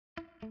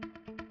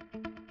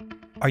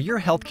Are your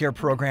healthcare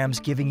programs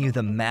giving you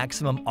the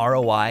maximum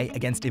ROI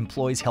against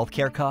employees'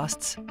 healthcare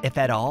costs, if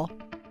at all?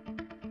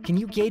 Can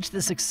you gauge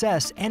the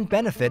success and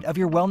benefit of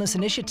your wellness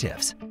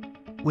initiatives?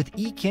 With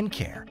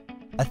ekincare,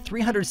 a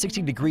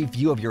 360-degree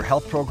view of your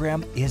health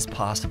program is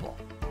possible.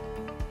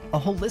 A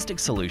holistic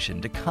solution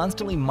to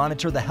constantly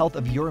monitor the health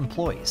of your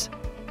employees.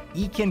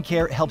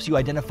 ekincare helps you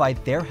identify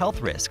their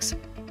health risks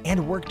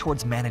and work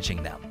towards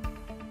managing them.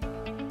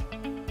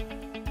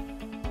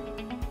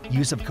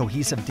 Use of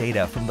cohesive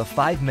data from the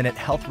 5-minute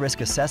health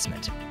risk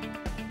assessment,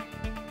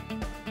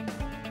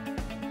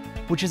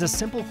 which is a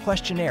simple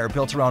questionnaire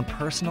built around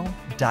personal,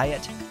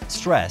 diet,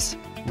 stress,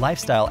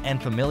 lifestyle,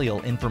 and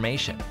familial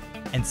information,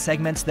 and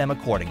segments them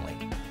accordingly.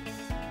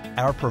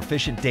 Our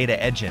proficient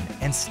data engine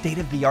and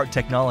state-of-the-art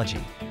technology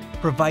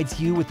provides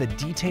you with a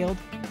detailed,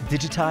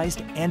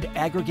 digitized, and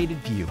aggregated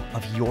view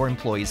of your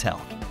employees'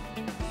 health.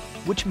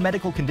 Which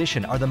medical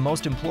condition are the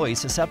most employees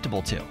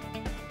susceptible to?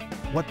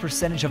 What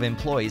percentage of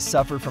employees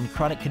suffer from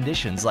chronic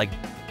conditions like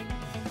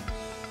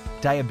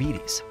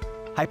diabetes,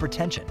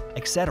 hypertension,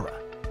 etc.?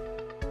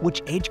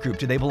 Which age group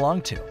do they belong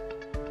to?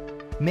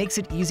 Makes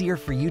it easier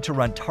for you to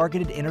run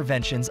targeted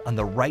interventions on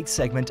the right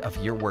segment of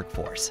your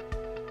workforce.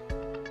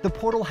 The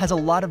portal has a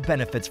lot of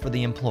benefits for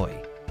the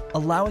employee,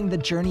 allowing the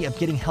journey of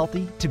getting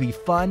healthy to be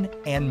fun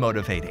and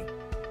motivating.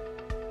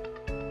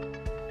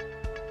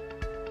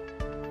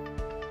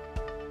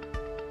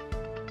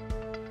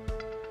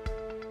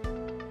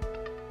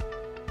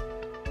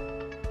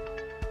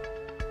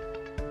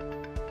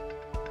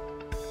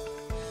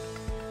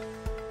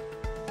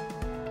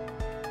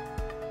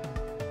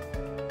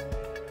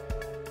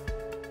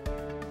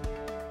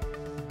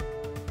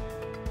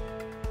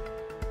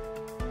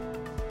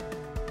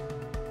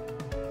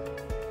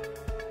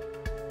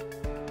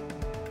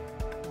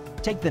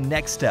 Take the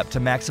next step to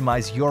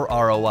maximize your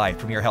ROI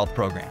from your health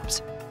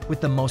programs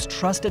with the most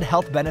trusted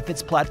health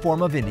benefits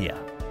platform of India.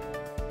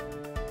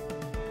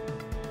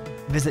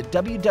 Visit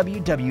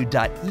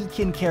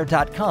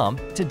www.ekincare.com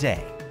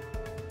today.